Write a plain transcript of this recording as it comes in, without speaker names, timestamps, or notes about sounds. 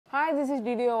Hi, this is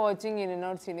DDO watching in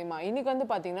Inandoutcinema. இன்னைக்கு வந்து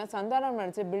பாத்தீங்கன்னா சந்தானம்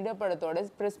நடிச்ச பில்டப் படத்தோட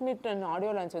press meet and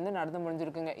audio launch வந்து நடந்து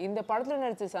முடிஞ்சிருக்குங்க. இந்த படத்துல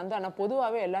நடிச்ச சந்தானம்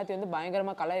பொதுவாவே எல்லாத்தையும் வந்து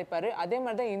பயங்கரமா கலாய்ப்பாரு. அதே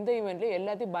மாதிரி தான் இந்த ஈவென்ட்ல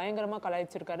எல்லாத்தையும் பயங்கரமா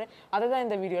கலாய்ச்சிருக்காரு. அதை தான்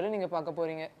இந்த வீடியோல நீங்க பார்க்க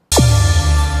போறீங்க.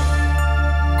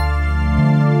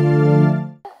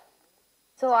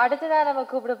 So அடுத்ததா நம்ம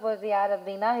கூப்பிட போறது யார்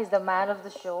அப்படின்னா is the man of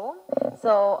the show.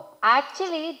 So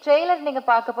actually trailer நீங்க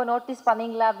பார்க்கப்போ நோட்டீஸ்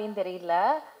பண்ணீங்களா அப்படின்னு தெரியல.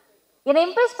 என்னை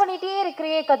இம்ப்ரெஸ் பண்ணிட்டே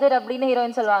இருக்கிறே கதிர் அப்படின்னு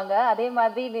ஹீரோயின் சொல்லுவாங்க. அதே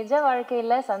மாதிரி நிஜ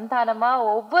வாழ்க்கையில சந்தானமா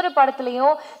ஒவ்வொரு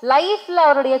படத்துலையும் லைஃப்ல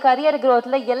அவருடைய கரியர்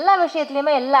க்ரோத்ல எல்லா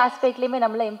விஷயத்துலையுமே எல்லா ஆஸ்பெக்ட்லையுமே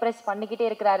நம்மள இம்ப்ரெஸ் பண்ணிக்கிட்டே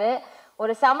இருக்கிறாரு.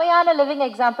 ஒரு செமையான லிவிங்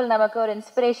எக்ஸாம்பிள், நமக்கு ஒரு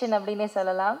இன்ஸ்பிரேஷன் அப்படின்னே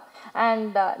சொல்லலாம்.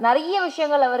 அண்ட் நிறைய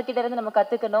விஷயங்கள் அவர்கிட்ட இருந்து நம்ம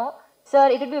கத்துக்கணும்.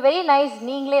 Sir, it would be very nice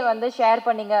நீங்களே வந்து ஷேர்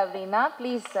பண்ணீங்க அப்படின்னா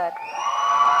ப்ளீஸ் சார்.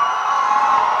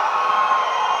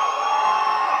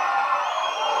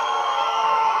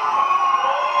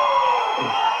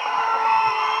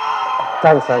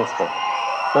 தேங்க்ஸ்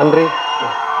நன்றி.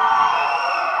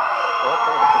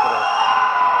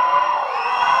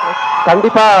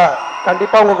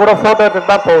 கண்டிப்பா உங்க கூட போட்டோ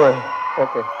எடுத்துட்டு தான் போவேன்.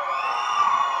 ஓகே,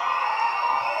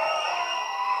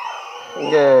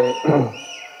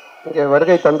 இங்கே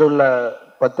வருகை தந்துள்ள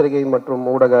பத்திரிகை மற்றும்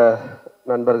ஊடக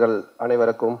நண்பர்கள்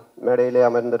அனைவருக்கும், மேடையிலே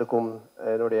அமர்ந்திருக்கும்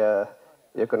என்னுடைய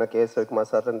இயக்குனர் கே சிவகுமார்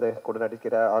சார் இருந்து கூட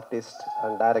நடிக்கிற artist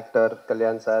and director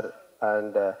Kalyan sir,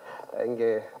 and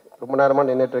இங்கே ரொம்ப நேரமாக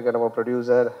நின்றுட்டுருக்க நம்ம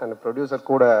ப்ரொடியூசர்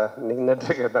கூட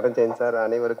நின்றுட்டுருக்க தனஞ்சயன் சார்,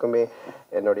 அனைவருக்குமே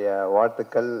என்னுடைய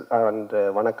வாழ்த்துக்கள் அண்ட்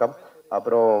வணக்கம்.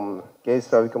 அப்புறம் கே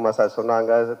ரவிக்குமார் சார்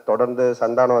சொன்னாங்க, தொடர்ந்து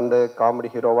சந்தானம் வந்து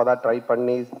காமெடி ஹீரோவாக தான் ட்ரை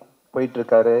பண்ணி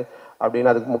போயிட்டுருக்காரு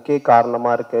அப்படின்னு. அதுக்கு முக்கிய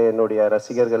காரணமாக இருக்குது என்னுடைய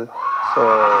ரசிகர்கள். ஸோ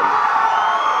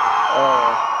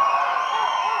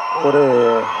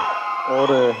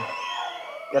ஒரு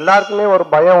எல்லாருக்குமே ஒரு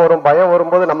பயம்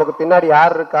வரும்போது நமக்கு பின்னாடி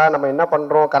யார் இருக்கா, நம்ம என்ன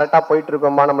பண்ணுறோம், கரெக்டாக போயிட்டு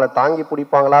இருக்கோமா, நம்மளை தாங்கி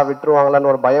பிடிப்பாங்களா விட்டுருவாங்களான்னு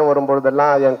ஒரு பயம்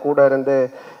வரும்பொழுதெல்லாம் என் கூட இருந்து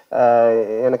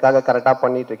எனக்காக கரெக்டாக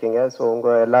பண்ணிட்டு இருக்கீங்க. ஸோ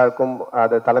உங்கள் எல்லாருக்கும்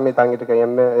அதை தலைமை தாங்கிட்டு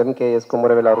இருக்க MKS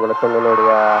குமரவேல் அவர்களுக்கும்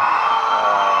என்னுடைய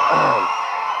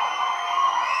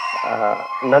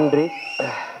நன்றி.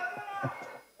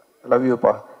 லவ்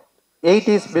யூப்பா.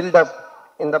 80s பில்டப்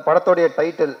இந்த படத்தோடைய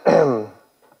டைட்டில்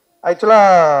ஆக்சுவலாக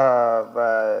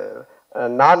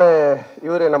நான்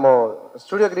நம்ம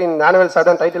ஸ்டுடியோ கிரீன் ஆனுவல் சார்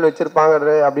தான் டைட்டில் வச்சுருப்பாங்க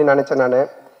அப்படின்னு நினச்சேன் நான்.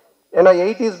 ஏன்னா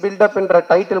 80s பில்டப்ன்ற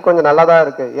டைட்டில் கொஞ்சம் நல்லா தான்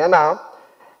இருக்குது. ஏன்னா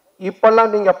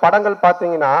இப்போல்லாம் நீங்கள் படங்கள்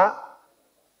பார்த்தீங்கன்னா,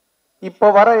 இப்போ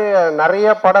வர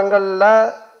நிறைய படங்களில்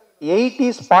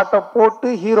 80s பாட்டை போட்டு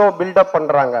ஹீரோ பில்டப்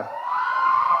பண்ணுறாங்க.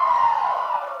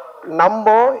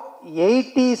 நம்ம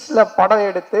 80s படம்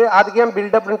எடுத்து அதுக்கு ஏன்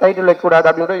பில்டப்னு டைட்டில் வைக்கக்கூடாது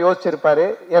அப்படின்னு யோசிச்சிருப்பாரு.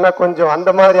 ஏன்னா கொஞ்சம்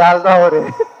அந்த மாதிரி ஆள் தான் ஒரு.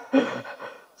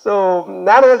 ஸோ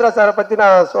ஞானவேல்ராஜ் சாரை பற்றி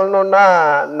நான் சொல்லணுன்னா,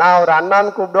 நான் அவர்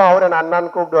அண்ணான்னு கூப்பிடுவோம், அவர் என்ன அண்ணான்னு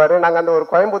கூப்பிடுவார். நாங்கள் அந்த ஒரு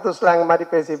கோயம்புத்தூர் ஸ்லாங் மாதிரி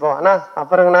பேசிப்போம். அண்ணா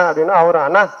அப்புறங்கண்ணா அப்படின்னா அவர்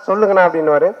அண்ணா சொல்லுங்கண்ணா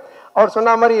அப்படின்னுவார். அவர்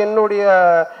சொன்ன மாதிரி என்னுடைய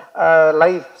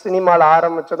லைஃப் சினிமாவில்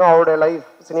ஆரம்பித்ததும் அவருடைய லைஃப்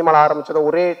சினிமாவில் ஆரம்பித்ததும்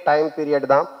ஒரே டைம் பீரியட்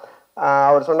தான்.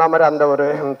 அவர் சொன்ன மாதிரி அந்த ஒரு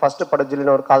ஃபஸ்ட்டு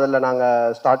படஜிலின்னு ஒரு காதலில்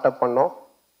நாங்கள் ஸ்டார்ட் அப் பண்ணோம்.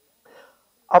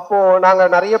 அப்போது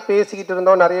நாங்கள் நிறைய பேசிக்கிட்டு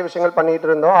இருந்தோம், நிறைய விஷயங்கள் பண்ணிகிட்டு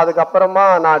இருந்தோம். அதுக்கப்புறமா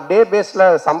நான் டே பேஸில்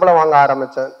சம்பளம் வாங்க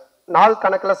ஆரம்பித்தேன். நாள்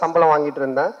கணக்கில் சம்பளம் வாங்கிட்டு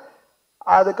இருந்தேன்.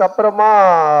 அதுக்கப்புறமா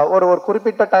ஒரு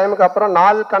குறிப்பிட்ட டைமுக்கு அப்புறம்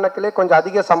நாள் கணக்கிலே கொஞ்சம்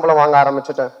அதிக சம்பளம் வாங்க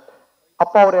ஆரம்பிச்சிட்டேன்.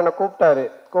 அப்போ அவர் என்னை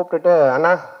கூப்பிட்டுட்டு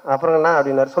அண்ணா அப்புறங்கண்ணா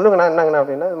அப்படின்னாரு. சொல்லுங்கண்ணா என்னங்கண்ணா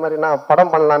அப்படின்னா, இது மாதிரி நான்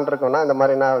படம் பண்ணலான் இருக்கேண்ணா, இந்த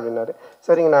மாதிரிண்ணா அப்படின்னாரு.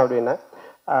 சரிங்கண்ணா அப்படின்னா,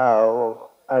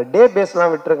 டே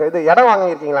பேஸ்லாம் விட்டுருங்க, இது இடம்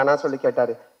வாங்கியிருக்கீங்களாண்ணா சொல்லி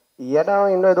கேட்டார்.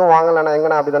 இடம் இன்னும் எதுவும் வாங்கலாண்ணா,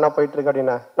 எங்கண்ணா அப்படி தானே போயிட்டுருக்கு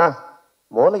அப்படின்னா,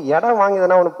 முதல்ல இடம்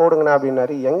வாங்கிதானே ஒன்று போடுங்கண்ணா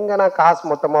அப்படின்னாரு. எங்கண்ணா காசு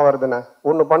மொத்தமாக வருதுண்ணா,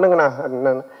 ஒன்று பண்ணுங்கண்ணா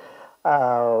என்னன்னு.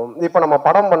 இப்போ நம்ம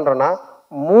படம் பண்ணுறோன்னா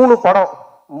 3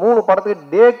 படத்துக்கு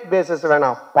டேட் பேசிஸ்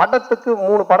வேணாம், படத்துக்கு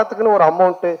 3 படத்துக்குன்னு ஒரு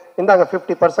அமௌண்ட்டு இந்தாங்க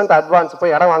 50% அட்வான்ஸ்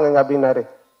போய் இடம் வாங்குங்க அப்படின்னாரு.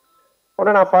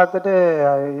 உடனே நான் பார்த்துட்டு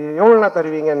எவ்வளோண்ணா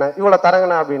தருவீங்கண்ணா, இவ்வளோ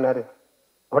தரங்கண்ணா அப்படின்னாரு.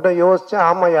 உடனே யோசிச்சேன்,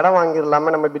 ஆமாம் இடம்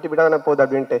வாங்கிடலாமே, நம்ம விட்டு தானே போகுது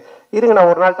அப்படின்ட்டு. இருங்க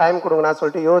நான் ஒரு நாள் டைம் கொடுங்கண்ணா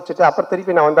சொல்லிட்டு யோசிச்சுட்டு அப்புறம்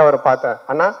திருப்பி நான் வந்து அவரை பார்த்தேன்.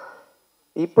 ஆனால்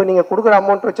இப்போ நீங்கள் கொடுக்குற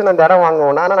அமௌண்ட் வச்சு நான் இந்த இடம்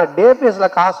வாங்குவேன், ஆனால் நான் டே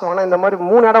பேஸில் காசு வாங்கினா இந்த மாதிரி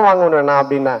 3 இடம் வாங்குவேண்ணா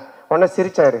அப்படின்னா. உடனே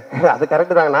சிரிச்சாரு. அது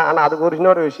கரெக்டு தாங்கண்ணா, ஆனால் அதுக்கு ஒரு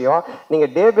இன்னொரு விஷயம்,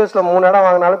 நீங்கள் டே பேஸில் 3 இடம்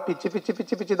வாங்கினாலும்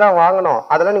பிச்சு தான் வாங்கணும்,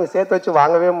 அதெல்லாம் நீங்கள் சேர்த்து வச்சு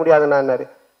வாங்கவே முடியாதுன்னாரு.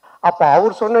 அப்போ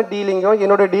அவர் சொன்ன டீலிங்கும்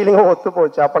என்னோட டீலிங்கும் ஒத்து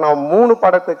போச்சு. அப்போ நான் 3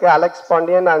 படத்துக்கு அலெக்ஸ்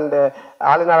பாண்டியன் அண்ட்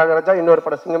ஆளுநராஜா இன்னொரு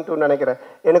படம் சிங்கம் 2 நினைக்கிறேன்,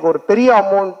 எனக்கு ஒரு பெரிய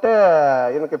அமௌண்ட்டு,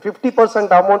 எனக்கு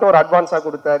 50% அமௌண்ட் ஒரு அட்வான்ஸாக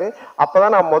கொடுத்தாரு. அப்போ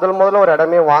தான் நான் முதல்ல ஒரு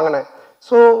இடமே வாங்கினேன்.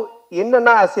 ஸோ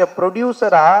என்னென்னா, ஆஸ் எ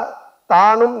ப்ரொடியூசராக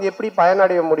தானும் எப்படி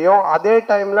பயனடைய முடியும், அதே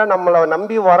டைமில் நம்மளை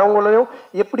நம்பி வரவங்களையும்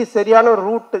எப்படி சரியான ஒரு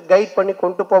ரூட் கைட் பண்ணி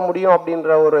கொண்டு போக முடியும்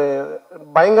அப்படின்ற ஒரு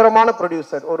பயங்கரமான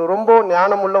ப்ரொடியூசர், ஒரு ரொம்ப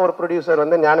ஞானமுள்ள ஒரு ப்ரொடியூசர்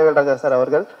வந்து ஞானவேல் ராஜா சார்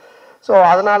அவர்கள். ஸோ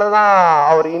அதனால தான்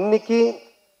அவர் இன்னைக்கு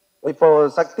இப்போ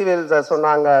சக்திவேல் சார்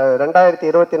சொன்னாங்க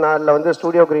 2024 வந்து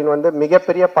ஸ்டூடியோ கிரீன் வந்து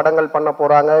மிகப்பெரிய படங்கள் பண்ண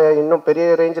போகிறாங்க, இன்னும் பெரிய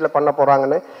ரேஞ்சில் பண்ண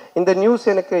போகிறாங்கன்னு. இந்த நியூஸ்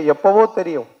எனக்கு எப்போவோ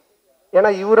தெரியும். ஏன்னா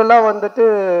இவரெல்லாம் வந்துட்டு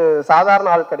சாதாரண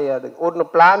ஆள் கிடையாது. ஒன்று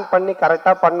பிளான் பண்ணி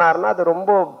கரெக்டாக பண்ணாருன்னா அது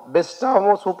ரொம்ப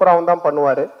பெஸ்ட்டாகவும் சூப்பராகவும் தான்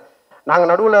பண்ணுவார். நாங்கள்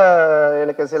நடுவில்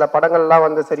எனக்கு சில படங்கள்லாம்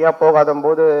வந்து சரியாக போகாத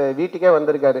போது வீட்டுக்கே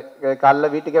வந்திருக்காரு. காலைல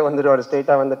வீட்டுக்கே வந்துடுவார்.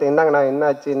 ஸ்ட்ரெயிட்டாக வந்துட்டு என்னங்கண்ணா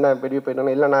என்னாச்சு, என்ன பெரிய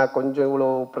போயிட்டோன்னு, இல்லைண்ணா கொஞ்சம் இவ்வளோ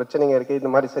பிரச்சனைங்க இருக்குது,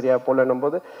 இந்த மாதிரி சரியாக போகலன்னும்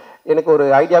போது எனக்கு ஒரு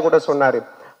ஐடியா கூட சொன்னார்.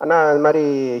 ஆனால் இது மாதிரி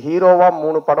ஹீரோவாக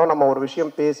 3 படம் நம்ம ஒரு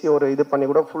விஷயம் பேசி ஒரு இது பண்ணி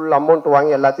கூட ஃபுல் அமௌண்ட்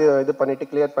வாங்கி எல்லாத்தையும் இது பண்ணிவிட்டு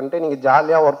கிளியர் பண்ணிட்டு நீங்கள்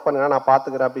ஜாலியாக ஒர்க் பண்ணுங்க, நான்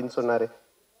பார்த்துக்கிறேன் அப்படின்னு சொன்னார்.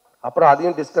 அப்புறம்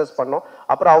அதையும் டிஸ்கஸ் பண்ணோம்.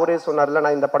 அப்புறம் அவரே சொன்னார்ல,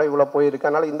 நான் இந்த படம் இவ்வளோ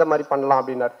போயிருக்கேன், அதனால் இந்த மாதிரி பண்ணலாம்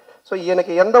அப்படின்னார். ஸோ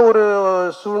எனக்கு எந்த ஒரு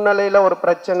சூழ்நிலையில் ஒரு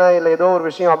பிரச்சனை இல்லை ஏதோ ஒரு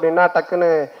விஷயம் அப்படின்னா டக்குன்னு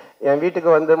என் வீட்டுக்கு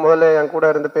வந்து முதல்ல என் கூட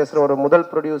இருந்து பேசுகிற ஒரு முதல்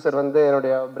ப்ரொடியூசர் வந்து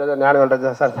என்னுடைய பிரதர் ஞானவேல்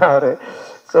ராஜா சார் தான் அவர்.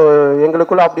 ஸோ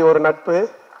எங்களுக்குள்ள அப்படி ஒரு நட்பு.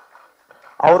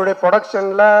 அவருடைய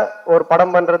ப்ரொடக்ஷனில் ஒரு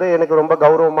படம் பண்ணுறது எனக்கு ரொம்ப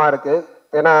கௌரவமாக இருக்குது.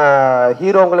 ஏன்னா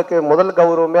ஹீரோங்களுக்கு முதல்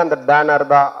கௌரவமே அந்த பேனர்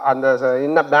தான். அந்த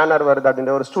என்ன பேனர் வருது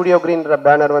அப்படின்ற ஒரு ஸ்டூடியோ கிரீன்ற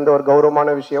பேனர் வந்து ஒரு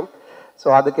கௌரவமான விஷயம். ஸோ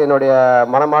அதுக்கு என்னுடைய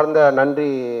மனமார்ந்த நன்றி.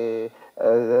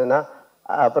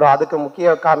 அப்புறம் அதுக்கு முக்கிய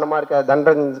காரணமாக இருக்க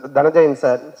தனஞ்சயன்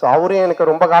சார். ஸோ அவரையும் எனக்கு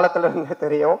ரொம்ப காலத்தில் இருந்து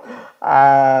தெரியும்.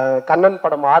 கண்ணன்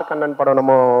படம், கண்ணன் படம்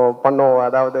நம்ம பண்ணோம்.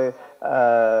 அதாவது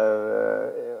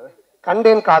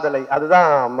கண்டேன் காதலை, அதுதான்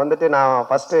வந்துட்டு நான்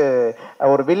ஃபஸ்ட்டு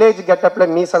ஒரு வில்லேஜ்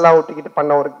கெட்டப்பில் மீசெல்லாம் ஒட்டிக்கிட்டு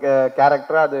பண்ண ஒரு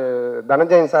கேரக்டர். அது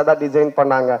தனஞ்சயன் சார் தான் டிசைன்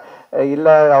பண்ணாங்க.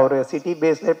 இல்லை அவர் சிட்டி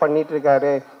பேஸ்லேயே பண்ணிட்டு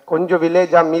இருக்காரு, கொஞ்சம்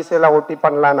வில்லேஜாக மீசையெல்லாம் ஒட்டி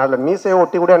பண்ணலான்னு. அதில் மீசையை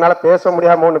ஒட்டி கூட என்னால் பேச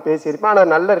முடியாமல் ஒன்று பேசியிருப்பேன்,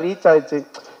 ஆனால் நல்ல ரீச் ஆயிடுச்சு.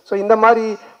 ஸோ இந்த மாதிரி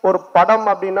ஒரு படம்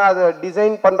அப்படின்னா அதை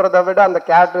டிசைன் பண்ணுறதை விட அந்த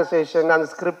கேரக்டரைசேஷன், அந்த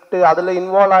ஸ்கிரிப்ட், அதில்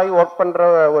இன்வால்வ் ஆகி ஒர்க் பண்ணுற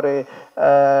ஒரு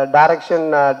டைரக்ஷன்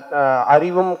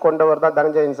அறிவும் கொண்டவர் தான்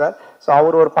தனஞ்சயன் சார். ஸோ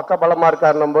அவர் ஒரு பக்க பலமாக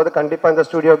இருக்காருன்னும் போது கண்டிப்பாக இந்த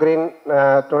ஸ்டூடியோ கிரீன்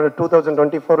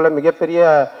 2024 மிகப்பெரிய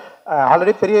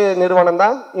ஆல்ரெடி பெரிய நிறுவனம்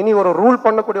தான், இனி ஒரு ரூல்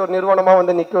பண்ணக்கூடிய ஒரு நிறுவனமாக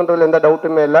வந்து நிற்குன்றதுல எந்த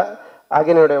டவுட்டுமே இல்லை.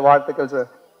 ஆகியனுடைய வாழ்த்துக்கள் சார்.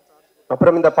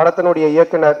 அப்புறம் இந்த படத்தினுடைய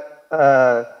இயக்குனர்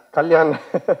கல்யாண்,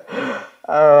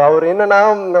 அவர் என்னன்னா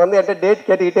வந்து என்கிட்ட டேட்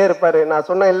கேட்டுக்கிட்டே இருப்பார். நான்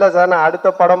சொன்னேன் இல்லை சார், நான் அடுத்த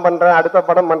படம்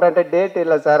பண்ணுறேன் டேட்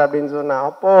இல்லை சார் அப்படின்னு சொன்னேன்.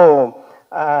 அப்போது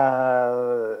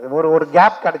ஒரு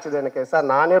கேப் கிடச்சிது எனக்கு. சார்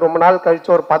நானே ரொம்ப நாள்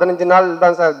கழிச்சு ஒரு 15 நாள்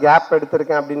தான் சார் கேப்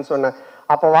எடுத்திருக்கேன் அப்படின்னு சொன்னேன்.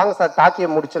 அப்போ வாங்க சார் டாக்கியை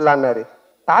முடிச்சிடலான்னாரு.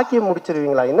 டாக்கியை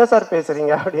முடிச்சிருவீங்களா, என்ன சார்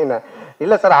பேசுகிறீங்க அப்படின்னு.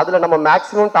 இல்லை சார் அதில் நம்ம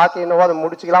மேக்ஸிமம் டாக்கி என்னவோ அதை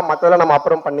முடிச்சிக்கலாம், மற்றதெல்லாம் நம்ம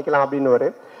அப்புறம் பண்ணிக்கலாம்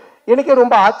அப்படின்னு. எனக்கே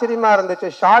ரொம்ப ஆச்சரியமாக இருந்துச்சு.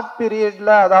 ஷார்ட்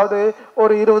பீரியடில், அதாவது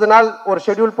ஒரு 20 நாள் ஒரு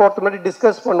ஷெட்யூல் போகிறதுக்கு முன்னாடி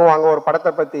டிஸ்கஸ் பண்ணுவாங்க ஒரு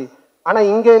படத்தை பற்றி. ஆனால்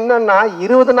இங்கே என்னன்னா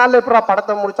 20 நாளில் எப்படா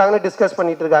படத்தை முடிச்சாங்கன்னு டிஸ்கஸ்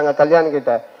பண்ணிட்டு இருக்காங்க கல்யாண்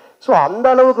கிட்ட. ஸோ அந்த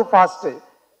அளவுக்கு ஃபாஸ்ட்டு.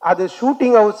 அது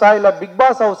ஷூட்டிங் ஹவுஸா இல்லை பிக்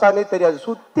பாஸ் ஹவுஸானே தெரியாது,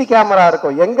 சுற்றி கேமரா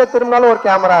இருக்கும், எங்கே திரும்பினாலும் ஒரு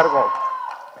கேமரா இருக்கும்.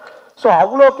 ஸோ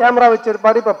அவ்வளோ கேமரா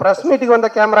வச்சிருப்பாரு. இப்போ ப்ரெஸ் மீட்டுக்கு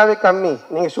வந்த கேமராவே கம்மி,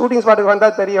 நீங்கள் ஷூட்டிங் ஸ்பாட்டுக்கு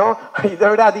வந்தால் தெரியும், இதை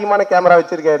விட அதிகமான கேமரா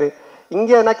வச்சிருக்காரு.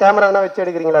 இங்கே என்ன கேமரா வேணா வச்சு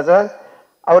எடுக்கிறீங்களா சார்?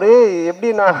 அவரு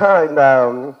எப்படின்னா இந்த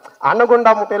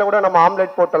அனகொண்டா முட்டையில கூட நம்ம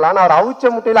ஆம்லெட் போட்டலாம், அவர் அவிச்ச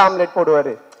முட்டையில ஆம்லெட்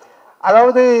போடுவார்.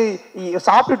 அதாவது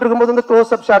சாப்பிட்டுட்டு இருக்கும்போது வந்து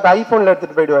க்ளோஸ் அப் ஷாட் ஐஃபோனில்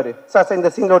எடுத்துகிட்டு போயிடுவார். சார்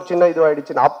இந்த சீனில் ஒரு சின்ன இது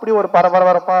ஆயிடுச்சுன்னு அப்படி ஒரு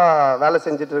பரபரப்பாக வேலை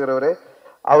செஞ்சுட்டு இருக்கிறவர்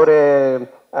அவர்.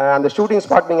 அந்த ஷூட்டிங்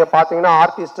ஸ்பாட் நீங்கள் பார்த்தீங்கன்னா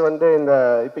ஆர்டிஸ்ட் வந்து இந்த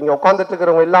இப்போ இங்கே உட்காந்துட்டு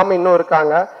இருக்கிறவங்க எல்லாமே இன்னும்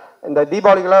இருக்காங்க. இந்த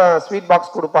தீபாவளிக்கெல்லாம் ஸ்வீட்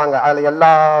பாக்ஸ் கொடுப்பாங்க, அதில் எல்லா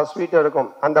ஸ்வீட்டும் இருக்கும்.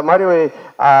 அந்த மாதிரி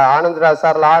ஆனந்த்ராஜ்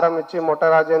சாரில் ஆரம்பித்து மொட்டை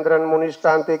ராஜேந்திரன்,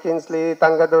 முனிஷ்காந்த், கின்ஸ்லி,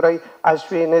 தங்கதுரை,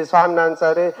 அஸ்வின், சாமிநாதன்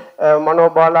சார்,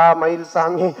 மனோபாலா,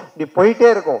 மயில்சாமி, இப்படி போயிட்டே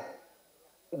இருக்கும்.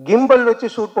 கிம்பல் வச்சு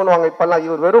ஷூட் பண்ணுவாங்க இப்பெல்லாம்.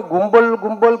 இவர் வெறும்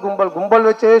கும்பல்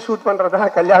வச்சே ஷூட்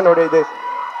பண்ணுறதா கல்யாணோட இது.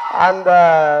 அந்த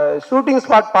ஷூட்டிங்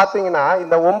ஸ்பாட் பார்த்தீங்கன்னா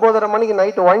இந்த 9:30 மணிக்கு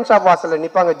நைட்டு ஒயின் ஷாப் வாசலில்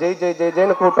நிற்பாங்க, ஜெய் ஜெய் ஜெய்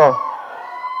ஜெய்னு கூட்டம்.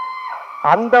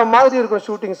 அந்த மாதிரி இருக்கும்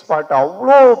ஷூட்டிங் ஸ்பாட்.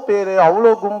 அவ்வளோ பேர்,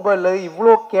 அவ்வளோ கும்பல்,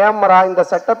 இவ்வளோ கேமரா, இந்த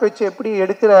செட்டப் வச்சு எப்படி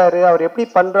எடுக்கிறாரு, அவர் எப்படி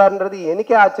பண்ணுறாருன்றது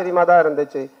எனக்கே ஆச்சரியமாக தான்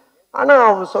இருந்துச்சு. ஆனால்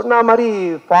அவர் சொன்ன மாதிரி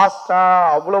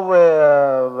ஃபாஸ்ட்டாக அவ்வளோ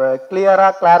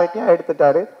கிளியராக கிளாரிட்டியாக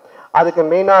எடுத்துட்டாரு. அதுக்கு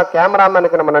மெயினாக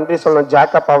கேமராமேனுக்கு நம்ம நன்றி சொல்லணும்,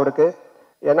 ஜாக்கப் அவருக்கு.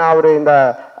 ஏன்னா அவர் இந்த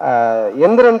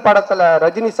எந்திரன் படத்தில்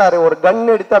ரஜினி சார் ஒரு கன்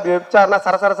எடுத்து அப்படி வச்சாருன்னா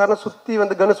சரசரன்னு சுற்றி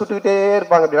வந்து கன்னு சுட்டுக்கிட்டே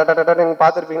இருப்பாங்க, அப்படி நீங்கள்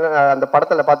பார்த்துருப்பீங்க, அந்த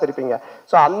படத்தில் பார்த்துருப்பீங்க.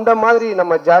 ஸோ அந்த மாதிரி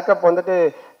நம்ம ஜாக்கப் வந்துட்டு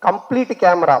கம்ப்ளீட்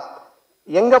கேமரா.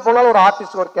 எங்கே போனாலும் ஒரு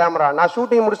ஆர்டிஸ்ட் ஒரு கேமரா. நான்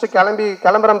ஷூட்டிங் முடிச்சுட்டு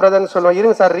கிளம்புறேன் பிரதர்னு சொல்லுவேன்.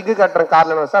 இருங்க சார் ரிக்கு கட்டுறேன்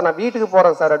காரில் சார், நான் வீட்டுக்கு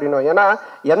போகிறேன் சார் அப்படின்னு. ஏன்னா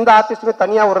எந்த ஆர்டிஸ்ட்டுமே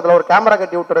தனியாக ஒரு கேமரா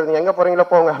கட்டி விட்டுறது, எங்கே போகிறீங்களோ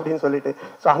போங்க அப்படின்னு சொல்லிட்டு.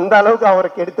 ஸோ அந்த அளவுக்கு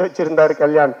அவருக்கு எடுத்து வச்சிருந்தாரு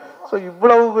கல்யாண். ஸோ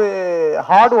இவ்வளவு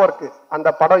ஹார்ட் ஒர்க்கு அந்த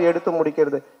படம் எடுத்து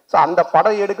முடிக்கிறது. ஸோ அந்த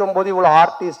படம் எடுக்கும்போது இவ்வளோ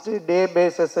ஆர்டிஸ்ட்டு, டே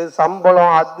பேசஸ்,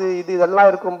 சம்பளம், அது இதெல்லாம்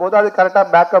இருக்கும்போது அது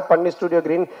கரெக்டாக பேக்கப் பண்ணி ஸ்டுடியோ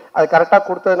கிரீன் அது கரெக்டாக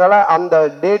கொடுத்ததுனால அந்த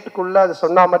டேட்டுக்குள்ளே அது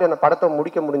சொன்ன மாதிரி அந்த படத்தை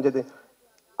முடிக்க முடிஞ்சது.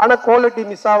 ஆனால் குவாலிட்டி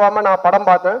மிஸ் ஆகாமல் நான் படம்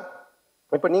பார்த்தேன்.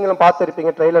 இப்போ நீங்களும்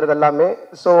பார்த்துருப்பீங்க ட்ரெய்லர் இதெல்லாமே.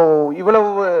 ஸோ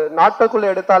இவ்வளவு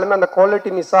நாட்களுக்குள்ளே எடுத்தாலுமே அந்த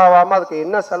குவாலிட்டி மிஸ் ஆகாமல் அதுக்கு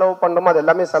என்ன செலவு பண்ணணுமோ அது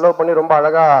எல்லாமே செலவு பண்ணி ரொம்ப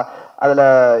அழகாக அதில்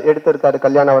எடுத்திருக்காரு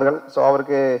கல்யாண் அவர்கள். ஸோ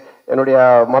அவருக்கு என்னுடைய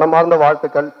மனமார்ந்த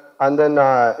வாழ்த்துக்கள். அண்ட் தென்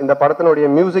இந்த படத்தினுடைய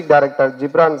மியூசிக் டைரக்டர்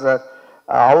ஜிப்ரான் சார்,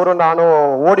 அவரும் நானும்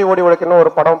ஓடி ஓடி உழைக்கணும்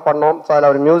ஒரு படம் பண்ணோம். ஸோ அதில்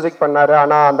அவர் மியூசிக் பண்ணார்.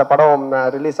 ஆனால் அந்த படம்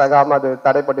ரிலீஸ் ஆகாமல் அது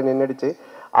தடைப்பட்டு நின்றுடுச்சு.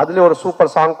 அதுலேயும் ஒரு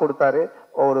சூப்பர் சாங் கொடுத்தாரு,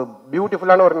 ஒரு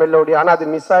பியூட்டிஃபுல்லான ஒரு மெலோடி. ஆனால் அது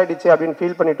மிஸ் ஆகிடுச்சு அப்படின்னு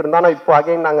ஃபீல் பண்ணிட்டு இருந்தோம். ஆனால் இப்போ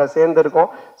அகைன் நாங்கள் சேர்ந்துருக்கோம்.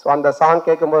 ஸோ அந்த சாங்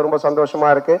கேட்கும்போது ரொம்ப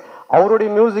சந்தோஷமாக இருக்குது. அவருடைய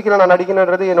மியூசிக்கில் நான்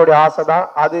நடிக்கணுன்றது என்னுடைய ஆசை தான்.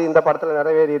 அது இந்த படத்தில்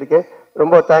நிறைவேறி இருக்கு.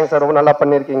 ரொம்ப தேங்க்ஸ் சார், ரொம்ப நல்லா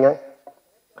பண்ணியிருக்கீங்க.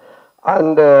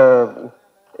 அண்டு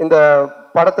இந்த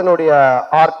படத்தினுடைய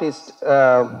ஆர்டிஸ்ட்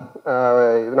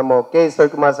நம்ம கே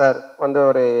சிவகுமார் சார் வந்து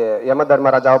ஒரு யம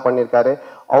தர்மராஜாவை பண்ணியிருக்காரு.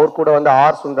 அவர் கூட வந்து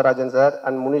R Sundararajan sir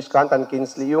and Munishkanth and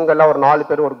Kingsley, இவங்கெல்லாம் ஒரு 4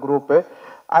 பேர் ஒரு குரூப்பு.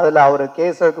 அதில் அவர் கே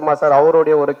சிவகுமார் சார்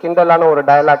அவருடைய ஒரு கிண்டலான ஒரு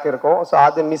டயலாக் இருக்கும். ஸோ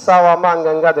அது மிஸ் ஆகாமல்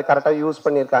அங்கங்கே அது கரெக்டாக யூஸ்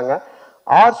பண்ணியிருக்காங்க.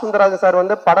 ஆர் சுந்தரராஜன் சார்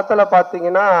வந்து படத்தில்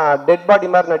பார்த்தீங்கன்னா டெட் பாடி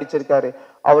மாதிரி நடிச்சிருக்காரு.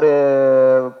 அவர்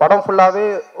படம் ஃபுல்லாகவே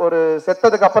ஒரு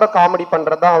செத்ததுக்கு அப்புறம் காமெடி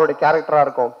பண்ணுறது தான் அவருடைய கேரக்டராக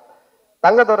இருக்கும்.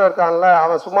 தங்கத்தோட இருக்கான்ல,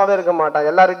 அவன் சும்மாவே இருக்க மாட்டான்.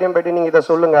 எல்லார்கிட்டையும் போயிட்டு நீங்கள் இதை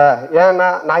சொல்லுங்க, ஏன்னா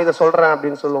நான் இதை சொல்கிறேன்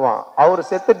அப்படின்னு சொல்லுவான். அவர்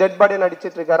செத்து டெட் பாடியை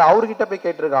நடிச்சிட்டு இருக்காரு. அவர்கிட்ட போய்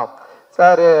கேட்டிருக்கான்,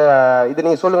 சார் இது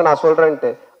நீங்கள் சொல்லுங்க நான்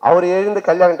சொல்கிறேன்ட்டு. அவர் எழுந்து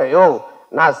கல்யாணிட்ட, யோ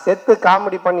நான் செத்து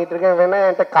காமெடி பண்ணிட்டு இருக்கேன், வேணா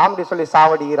என்கிட்ட காமெடி சொல்லி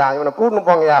சாவடிக்கிறான், இவனை கூட்டின்னு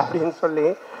போங்கயா அப்படின்னு சொல்லி.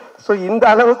 ஸோ இந்த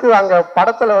அளவுக்கு அங்கே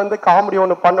படத்தில் வந்து காமெடி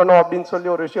ஒன்று பண்ணணும் அப்படின்னு சொல்லி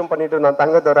ஒரு விஷயம் பண்ணிட்டு இருந்தான்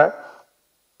தங்கத்தோட.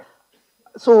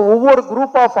 ஸோ ஒவ்வொரு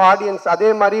குரூப் ஆஃப் ஆடியன்ஸ் அதே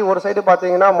மாதிரி ஒரு சைடு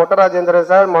பார்த்தீங்கன்னா Motta Rajendran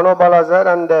sir, Manobala sir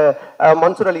and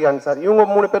Mansoor Ali Khan sir, இவங்க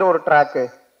 3 பேர் ஒரு ட்ராக்கு.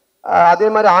 அதே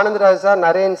மாதிரி ஆனந்தராஜ் சார்,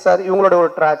 நரேன் சார், இவங்களோட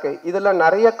ஒரு ட்ராக்கு. இதில்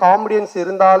நிறைய காமெடியன்ஸ்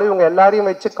இருந்தாலும் இவங்க எல்லாரையும்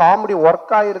வச்சு காமெடி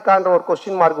ஒர்க் ஆகிருக்கான்ற ஒரு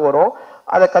கொஸ்டின் மார்க் வரும்.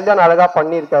 அதை கல்யாணம் அழகாக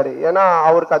பண்ணியிருக்காரு. ஏன்னா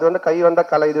அவருக்கு அது வந்து கை வந்த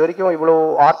கலை. இது வரைக்கும் இவ்வளோ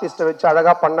ஆர்டிஸ்ட்டை வச்சு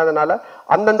அழகாக பண்ணதுனால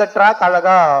அந்தந்த ட்ராக்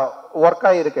அழகாக ஒர்க்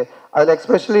ஆகிருக்கு. அதில்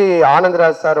எக்ஸ்பெஷலி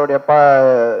ஆனந்தராஜ் சாரோடைய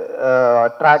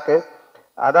ட்ராக்கு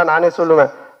அதான் நானே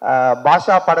சொல்லுவேன்.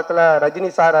 பாஷா படத்தில் ரஜினி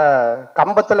சாரை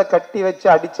கம்பத்தில் கட்டி வச்சு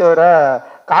அடித்தவரை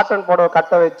காட்டன் புடவை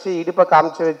கட்ட வச்சு இடுப்பை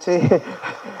காமிச்சு வச்சு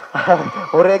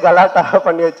ஒரே கலாட்டாக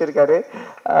பண்ணி வச்சிருக்காரு.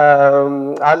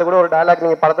 அதில் கூட ஒரு டயலாக்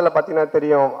நீங்கள் படத்தில் பார்த்தீங்கன்னா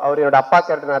தெரியும். அவர் என்னோட அப்பா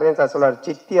கேரக்டர் நிறைய சார் சொல்லுவார்,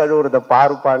 சித்தி அழுவுறதை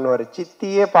பாருப்பான்னு.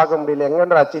 சித்தியே பார்க்க முடியல,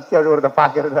 எங்கன்றா சித்தி அழுவுறதை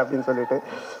பார்க்கறது அப்படின்னு சொல்லிட்டு.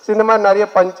 ஸோ இந்த மாதிரி நிறைய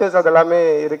பஞ்சஸ் அதெல்லாமே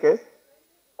இருக்குது.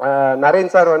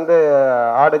 நரேன் சார் வந்து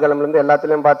ஆடுகளம்லேருந்து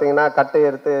எல்லாத்துலேயும் பார்த்தீங்கன்னா கட்டை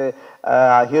எடுத்து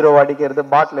ஹீரோ அடிக்கிறது,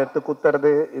 பாட்டில் எடுத்து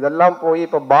குத்துறது, இதெல்லாம் போய்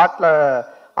இப்போ பாட்டில்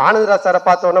ஆனந்தராஜ் சாரை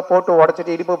பார்த்தோன்னே போட்டு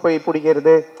உடச்சிட்டு இடுப்பு போய்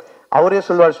பிடிக்கிறது. அவரே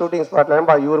சொல்லுவார் ஷூட்டிங் ஸ்பாட்டில்,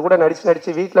 ஏன்பா இவர் கூட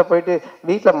நடிச்சு வீட்டில் போயிட்டு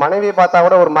வீட்டில் மனைவியை பார்த்தா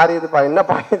கூட ஒரு மாதிரி இதுப்பா,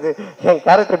 என்னப்பா இது என்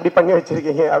கேரக்டர் இப்படி பண்ணி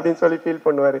வச்சுருக்கீங்க அப்படின்னு சொல்லி ஃபீல்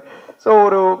பண்ணுவார். ஸோ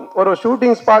ஒரு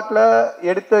ஷூட்டிங் ஸ்பாட்டில்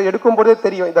எடுக்கும்போதே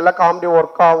தெரியும் இதெல்லாம் காமெடி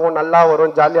ஒர்க் ஆகும், நல்லா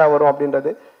வரும், ஜாலியாக வரும்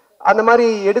அப்படின்றது. அந்த மாதிரி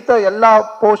எடுத்த எல்லா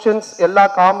போர்ஷன்ஸ் எல்லா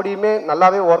காமெடியுமே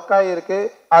நல்லாவே ஒர்க் ஆகிருக்கு.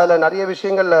 அதில் நிறைய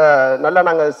விஷயங்கள் நல்லா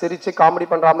நாங்கள் சிரித்து காமெடி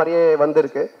பண்ணுற மாதிரியே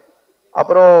வந்திருக்கு.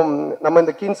 அப்புறம் நம்ம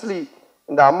இந்த கின்ஸ்லி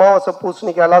இந்த அமாவாசை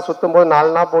பூசணிக்காயெல்லாம் சுற்றும் போது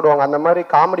 4 நாள் போடுவாங்க. அந்த மாதிரி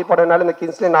காமெடி படம்னால இந்த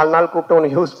கின்ஸ்லி 4 நாள் கூப்பிட்டு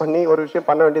ஒன்று யூஸ் பண்ணி ஒரு விஷயம்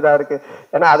பண்ண வேண்டியதாக இருக்குது.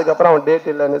 ஏன்னா அதுக்கப்புறம் அவன் டேட்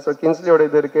இல்லைன்னு. ஸோ கின்ஸ்லியோட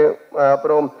இது இருக்குது.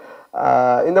 அப்புறம்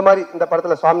இந்த மாதிரி இந்த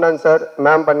படத்தில் சுவாமிநாதன் சார்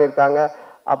மேம் பண்ணியிருக்காங்க.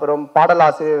 அப்புறம் பாடல்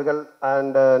ஆசிரியர்கள்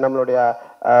அண்ட் நம்மளுடைய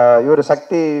இவர்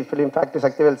சக்தி film factory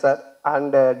Sakthivel sir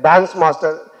and dance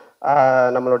master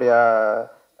நம்மளுடைய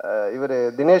இவர்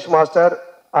Dinesh master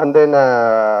and then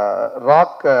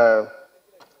rock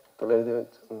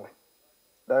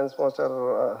dance master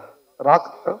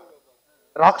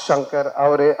rock Shankar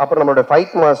அவரு. அப்புறம் நம்மளுடைய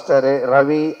fight master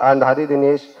Ravi and Hari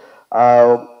Dinesh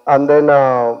and then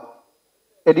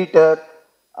editor,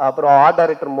 அப்புறம் ஆர்ட்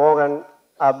டைரக்டர் மோகன்,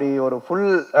 அப்படி ஒரு ஃபுல்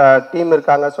டீம்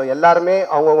இருக்காங்க. ஸோ எல்லாருமே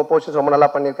அவங்கவுங்க போர்ஷன்ஸ் ரொம்ப நல்லா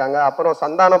பண்ணியிருக்காங்க. அப்புறம்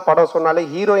சந்தானம் படம் சொன்னாலே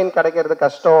ஹீரோயின் கிடைக்கிறது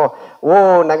கஷ்டம்,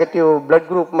 நெகட்டிவ் பிளட்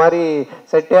குரூப் மாதிரி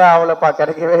செட்டே ஆகலப்பா,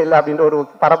 கிடைக்கவே இல்லை அப்படின்ற ஒரு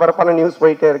பரபரப்பான நியூஸ்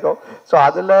போயிட்டே இருக்கும். ஸோ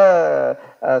அதில்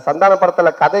சந்தான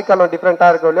படத்தில் கதைக்காலம்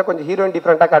டிஃப்ரெண்ட்டாக இருக்கும் இல்லையா, கொஞ்சம் ஹீரோயின்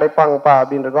டிஃப்ரெண்ட்டாக கிடைப்பாங்கப்பா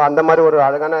அப்படின்னு இருக்கும். அந்த மாதிரி ஒரு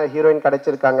அழகான ஹீரோயின்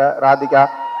கிடைச்சிருக்காங்க ராதிகா.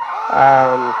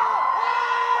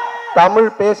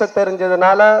 தமிழ் பேச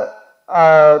தெரிஞ்சதுனால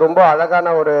ரொம்ப அழகான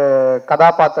ஒரு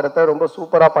கதாபாத்திரத்தை ரொம்ப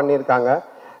சூப்பராக பண்ணியிருக்காங்க.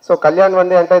 ஸோ கல்யாண்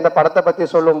வந்து என்கிட்ட இந்த படத்தை பற்றி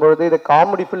சொல்லும்பொழுது இது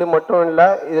காமெடி ஃபிலிம் மட்டும் இல்லை,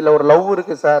 இதில் ஒரு லவ்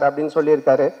இருக்குது சார் அப்படின்னு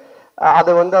சொல்லியிருக்காரு.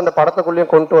 அதை வந்து அந்த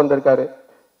படத்துக்குள்ளேயும் கொண்டு வந்திருக்காரு.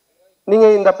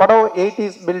 நீங்கள் இந்த படம்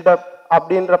 80s பில்டப்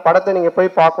அப்படின்ற படத்தை நீங்கள்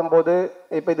போய் பார்க்கும்போது,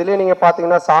 இப்போ இதுலேயே நீங்கள்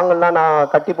பார்த்தீங்கன்னா சாங்கெல்லாம் நான்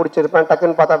கட்டி பிடிச்சிருப்பேன்,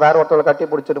 டக்குன்னு பார்த்தா வேற ஒருத்தவங்களை கட்டி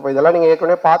பிடிச்சிருப்போம், இதெல்லாம் நீங்கள்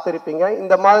ஏற்கனவே பார்த்துருப்பீங்க.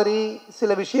 இந்த மாதிரி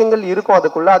சில விஷயங்கள் இருக்கும்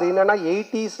அதுக்குள்ளே. அது என்னென்னா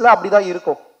 80s அப்படி தான்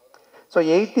இருக்கும். ஸோ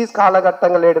 80s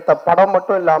காலகட்டங்கள் எடுத்த படம்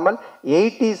மட்டும் இல்லாமல்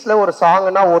 80s ஒரு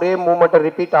சாங்னா ஒரே மூமெண்ட்டை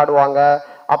ரிப்பீட் ஆடுவாங்க,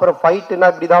 அப்புறம்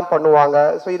ஃபைட்டுனா இப்படி தான் பண்ணுவாங்க.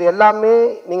 ஸோ இது எல்லாமே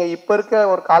நீங்கள் இப்போ இருக்க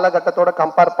ஒரு காலகட்டத்தோட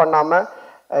கம்பேர் பண்ணாமல்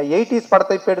 80s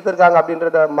படத்தை இப்போ எடுத்திருக்காங்க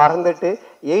அப்படின்றத மறந்துட்டு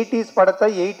 80s படத்தை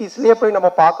 80ஸ்லேயே போய் நம்ம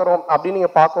பார்க்குறோம் அப்படின்னு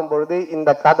நீங்கள் பார்க்கும்பொழுது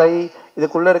இந்த கதை,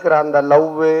 இதுக்குள்ளே இருக்கிற அந்த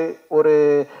லவ்வு, ஒரு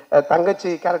தங்கச்சி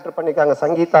கேரக்டர் பண்ணியிருக்காங்க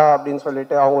சங்கீதா அப்படின்னு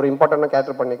சொல்லிட்டு, அவங்க ஒரு இம்பார்ட்டண்டான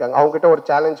கேரக்டர் பண்ணியிருக்காங்க. அவங்ககிட்ட ஒரு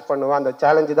சேலஞ்ச் பண்ணுவேன், அந்த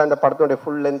சேலஞ்சு தான் இந்த படத்தினுடைய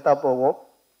ஃபுல் லென்த்தாக போகும்.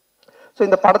 ஸோ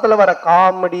இந்த படத்தில் வர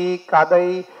காமெடி, கதை,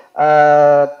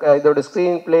 இதோட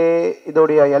ஸ்க்ரீன் பிளே,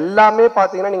 இதோடைய எல்லாமே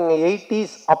பார்த்தீங்கன்னா நீங்கள்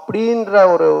 80s அப்படின்ற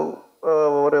ஒரு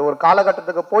ஒரு ஒரு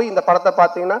காலகட்டத்துக்கு போய் இந்த படத்தை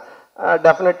பார்த்தீங்கன்னா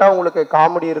டெஃபினட்டாக உங்களுக்கு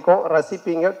காமெடி இருக்கும்,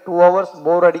 ரசிப்பீங்க, 2 hours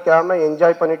போர் அடிக்காமல்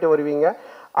என்ஜாய் பண்ணிட்டு வருவீங்க.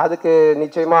 அதுக்கு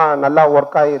நிச்சயமாக நல்லா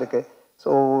ஒர்க் ஆகிருக்கு.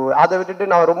 ஸோ அதை விட்டுட்டு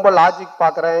நான் ரொம்ப லாஜிக்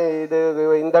பார்க்குறேன், இது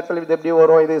இந்த இடத்துல இது எப்படி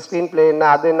வரும், இது ஸ்க்ரீன் பிளே என்ன,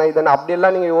 அது என்ன, இது என்ன,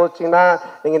 அப்படியெல்லாம் நீங்கள் யோசிச்சிங்கன்னா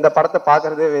நீங்கள் இந்த படத்தை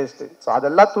பார்க்குறதே வேஸ்ட்டு. ஸோ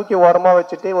அதெல்லாம் தூக்கி ஓரமாக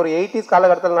வச்சுட்டு ஒரு 80s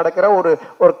காலகட்டத்தில் நடக்கிற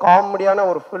ஒரு காமெடியான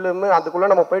ஒரு ஃபிலிமு, அதுக்குள்ளே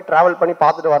நம்ம போய் ட்ராவல் பண்ணி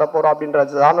பார்த்துட்டு வரப்போகிறோம் அப்படின்ற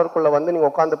ஜானருக்குள்ளே வந்து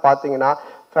நீங்கள் உட்காந்து பார்த்தீங்கன்னா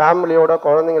ஃபேமிலியோட,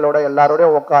 குழந்தைங்களோட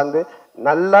எல்லாரோடையும் உட்காந்து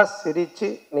நல்லா சிரித்து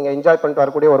நீங்கள் என்ஜாய் பண்ணிட்டு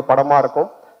வரக்கூடிய ஒரு படமாக இருக்கும்.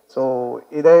 ஸோ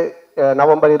இதே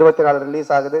நவம்பர் 24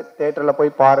 ரிலீஸ் ஆகுது. தியேட்டரில்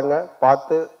போய் பாருங்கள்,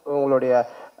 பார்த்து உங்களுடைய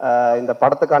இந்த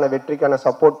படத்துக்கான வெற்றிக்கான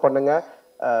சப்போர்ட் பண்ணுங்கள்.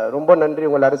 ரொம்ப நன்றி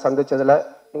உங்கள் எல்லாரும் சந்தித்ததில்.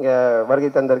 இங்கே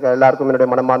வருகை தந்திருக்க எல்லாருக்கும் என்னுடைய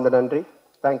மனமார்ந்த நன்றி.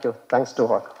 Thank you. Thanks to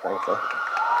all. Thanks sir.